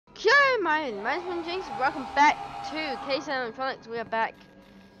Okay, my name's Jinx. Welcome back to Animatronics. We are back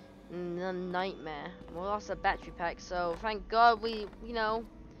in the nightmare. We lost a battery pack, so thank God we,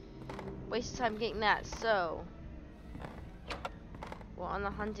 wasted time getting that. So, we're on a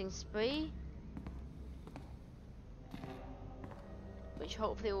hunting spree, which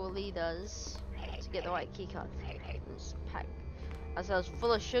hopefully will lead us to get the right keycard. Let's pack ourselves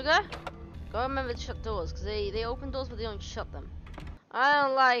full of sugar. Gotta remember to shut doors, because they open doors, but they don't shut them. I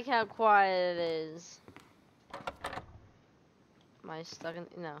don't like how quiet it is. Am I stuck in?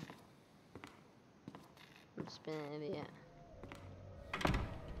 No. I'm just being an idiot.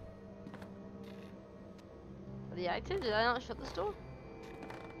 Are they active? Did I not shut this door?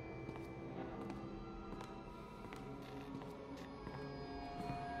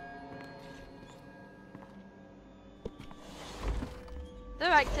 They're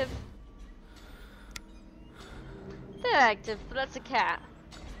active. They're active, but that's a cat.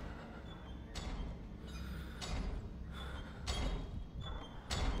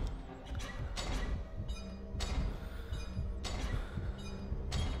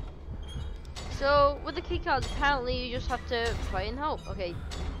 So, with the keycards, apparently you just have to pray and hope. Okay,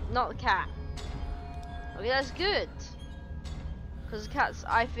 not the cat. Okay, that's good. Because the cats,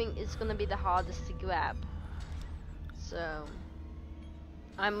 I think, is going to be the hardest to grab. So,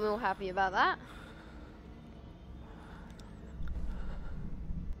 I'm real happy about that.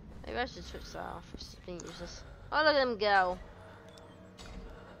 Maybe I should switch that off. It's being useless. Oh, look at him go.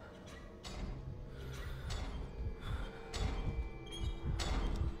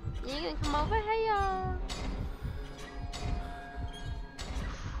 You gonna come over? Hey, y'all.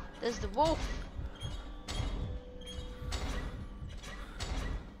 There's the wolf.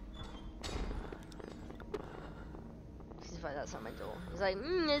 He's right outside my door. He's like,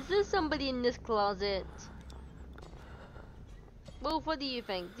 is there somebody in this closet? Wolf, what do you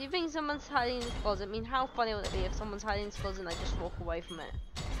think? Do you think someone's hiding in this closet? I mean, how funny would it be if someone's hiding in this closet and I just walk away from it?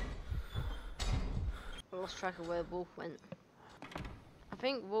 I lost track of where Wolf went. I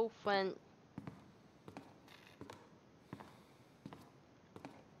think Wolf went...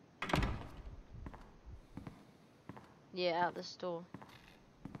 yeah, out the store.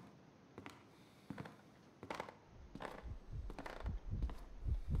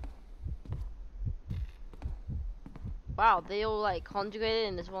 Wow, they all like conjugated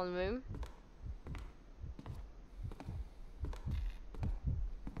in this one room.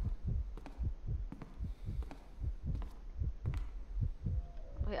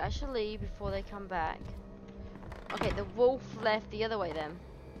 Okay, I should leave before they come back. Okay, the wolf left the other way then.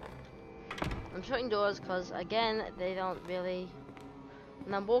 I'm shutting doors because, again, they don't really...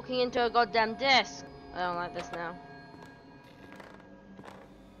 and I'm walking into a goddamn desk. I don't like this now.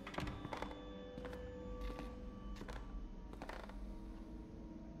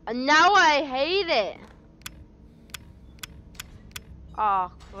 And now I hate it!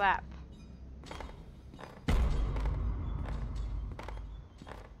 Oh, crap.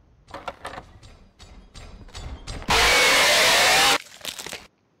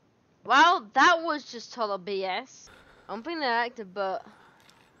 Well, that was just total BS. I'm being active, but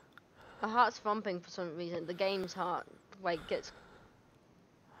my heart's thumping for some reason. The game's heart, like, gets...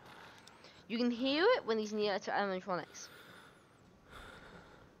 you can hear it when he's near to animatronics.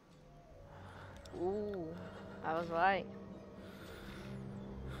 Ooh, I was right.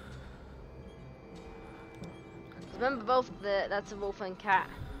 Remember, that's a wolf and cat.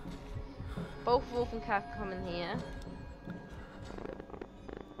 Both wolf and cat come in here.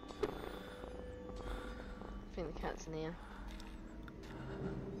 I think the cat's in here.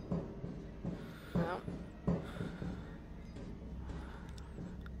 No.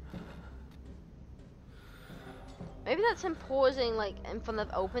 Maybe that's him pausing like in front of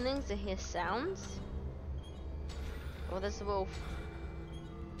openings to hear sounds. Oh, there's the wolf.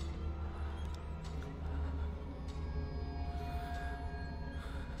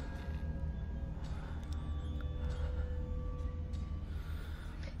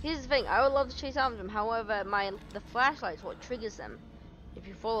 Here's the thing, I would love to chase after them, however, the flashlight's what triggers them, if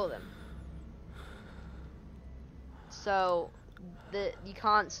you follow them. So, you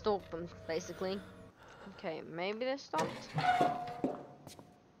can't stalk them, basically. Okay, maybe they're stopped.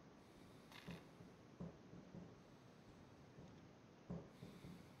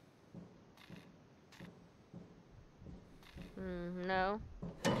 No.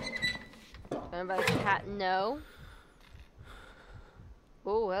 What about the cat? No.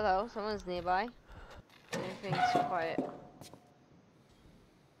 Oh, hello, someone's nearby. Everything's quiet.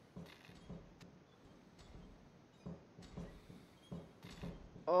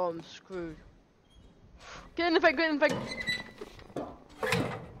 Oh, I'm screwed. Get in the bag, get in the bag!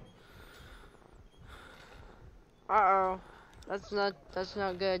 Uh-oh. That's not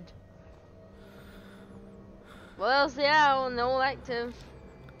good. Well, else the owl, no active.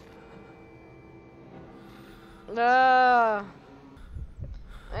 Hey,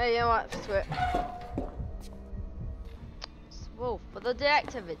 you know what? Screw it. Wolf, but they're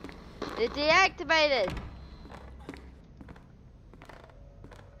deactivated. They're deactivated!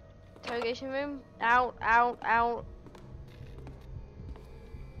 Interrogation room. Out, out, out.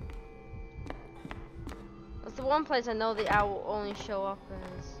 That's the one place I know the owl will only show up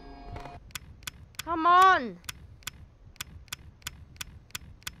as. Come on!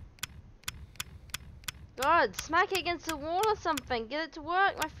 God, smack it against the wall or something. Get it to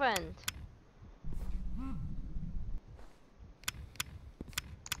work, my friend.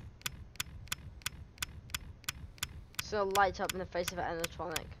 So light up in the face of an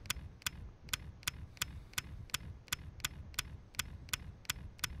animatronic.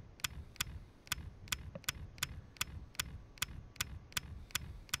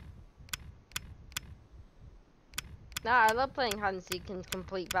 Nah, I love playing hide and seek and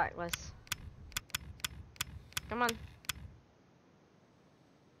complete backlist. Come on.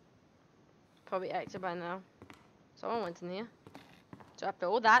 Probably active by now. Someone went in here. So after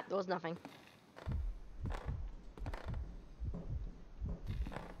all that, there was nothing.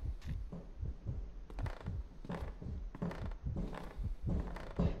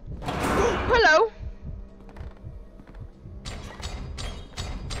 Hello!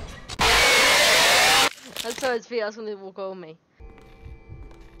 I saw his feet, I was gonna walk over me.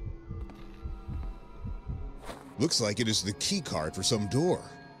 Looks like it is the key card for some door.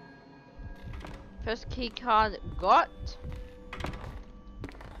 First key card got.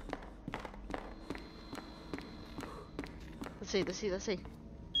 Let's see.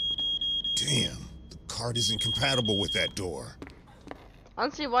 Damn, the card isn't compatible with that door. I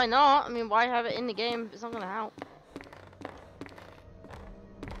don't see why not. I mean, why have it in the game if it's not gonna help?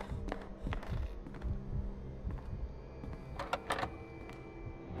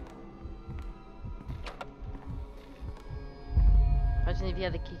 Imagine if you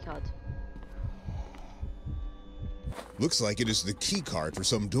had the key card. Looks like it is the key card for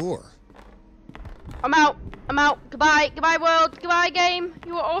some door. I'm out. Goodbye world. Goodbye game.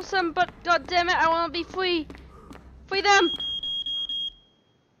 You were awesome, but god damn it, I want to be free. Free them.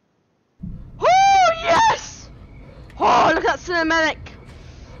 Oh yes! Oh, look at that cinematic.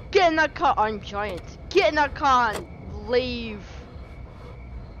 Get in that car. I'm giant. Get in that car and leave.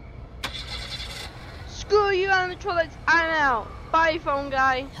 Screw you, animatronics. I'm out. Bye, phone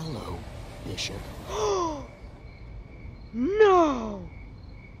guy. Hello, Bishop. No!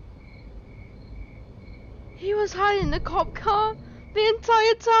 He was hiding in the cop car the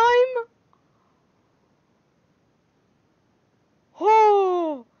entire time?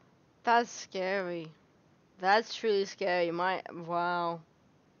 Oh! That's scary. That's truly scary. Wow.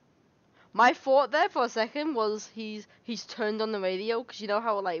 My thought there for a second was he's turned on the radio, because you know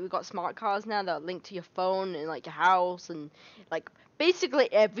how like we've got smart cars now that are linked to your phone and like your house and like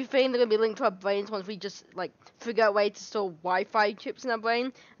basically everything. They're gonna be linked to our brains once we just like figure out a way to store Wi-Fi chips in our brain.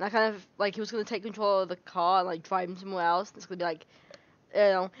 And I kind of like he was gonna take control of the car and like drive him somewhere else. It's gonna be like, you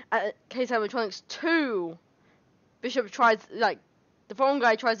know, case Animatronics 2. Bishop tries like the phone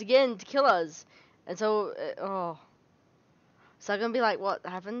guy tries again to kill us, and so oh, so I'm gonna be like, what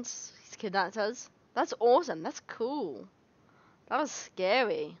happens? He's kidnapped us. That's awesome. That's cool. That was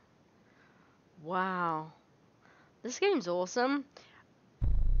scary. Wow. This game's awesome.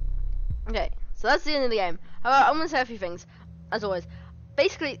 Okay, so that's the end of the game. I'm gonna say a few things, as always.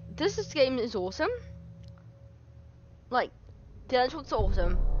 Basically, this game is awesome. Like, the animatronics are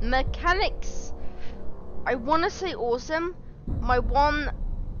awesome. Mechanics, I want to say awesome. My one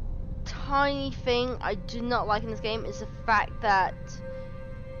tiny thing I do not like in this game is the fact that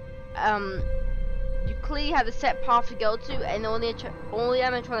you clearly have a set path to go to, and all the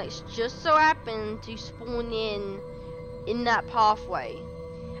animatronics just so happen to spawn in that pathway.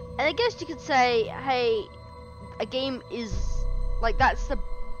 And I guess you could say, hey, a game is like, that's the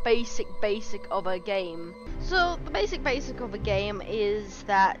basic of a game. So the basic of a game is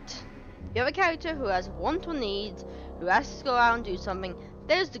that you have a character who has want or needs, who has to go out and do something.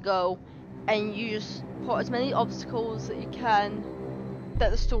 There's the goal, and you just put as many obstacles that you can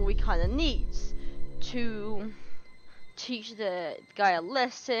that the story kind of needs to teach the guy a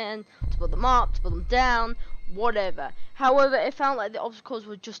lesson, to put them up, to put them down, whatever. However, it felt like the obstacles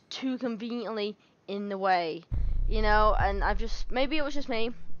were just too conveniently in the way, you know, and maybe it was just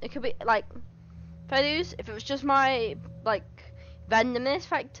me. It could be like, if it was just my like randomness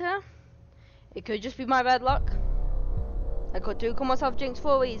factor, it could just be my bad luck. I could do call myself Jinx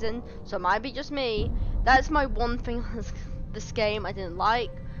for a reason, so it might be just me That's my one thing on this game I didn't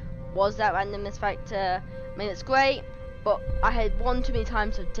like, was that randomness factor. I mean, it's great, but I had one too many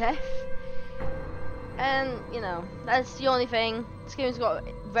times of death. And, you know, that's the only thing. This game's got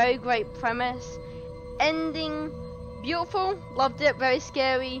a very great premise. Ending, beautiful, loved it, very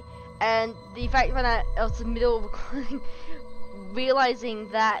scary. And the fact when I was in the middle of recording, realizing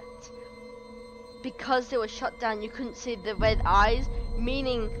that because they were shut down, you couldn't see the red eyes,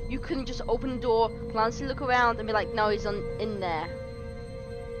 meaning you couldn't just open the door, glance and look around and be like, no, he's in there.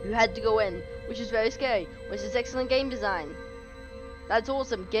 You had to go in, which is very scary, which is excellent game design. That's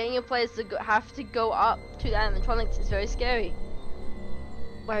awesome. Getting your players to have to go up to the animatronics is very scary.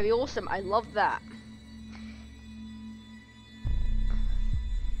 Very awesome. I love that.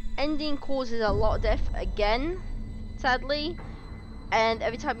 Ending causes a lot of death again, sadly. And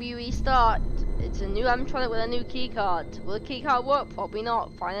every time you restart, it's a new animatronic with a new key card. Will the key card work? Probably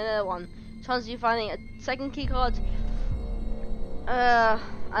not. Find another one. Chances of you finding a second key card? I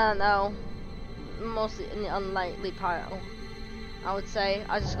don't know. Mostly in the unlikely pile, I would say.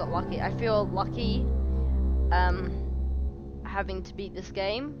 I just got lucky. I feel lucky having to beat this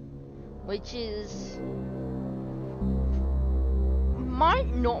game, which is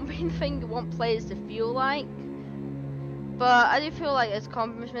might not be the thing you want players to feel like, but I do feel like it's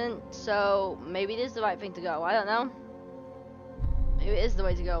accomplishment, so maybe it is the right thing to go. I don't know. Maybe it is the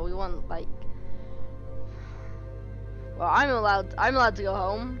way to go. We want, like, well, I'm allowed to go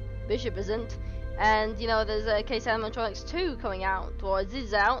home. Bishop isn't. And, you know, there's a case Animatronics 2 coming out, or it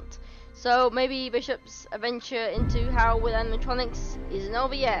is out. So maybe Bishop's adventure into How with Animatronics isn't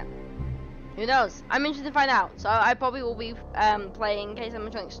over yet. Who knows? I'm interested to find out. So I probably will be playing Case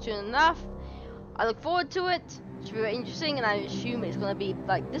Animatronics 2 enough. I look forward to it. It should be very interesting, and I assume it's going to be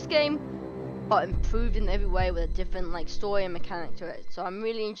like this game, but improved in every way with a different like story and mechanic to it. So I'm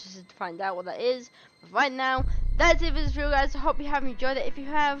really interested to find out what that is. But right now, that's it for this video, guys. I hope you have enjoyed it. If you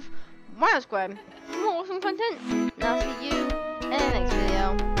have, why not subscribe for more awesome content? And I'll see you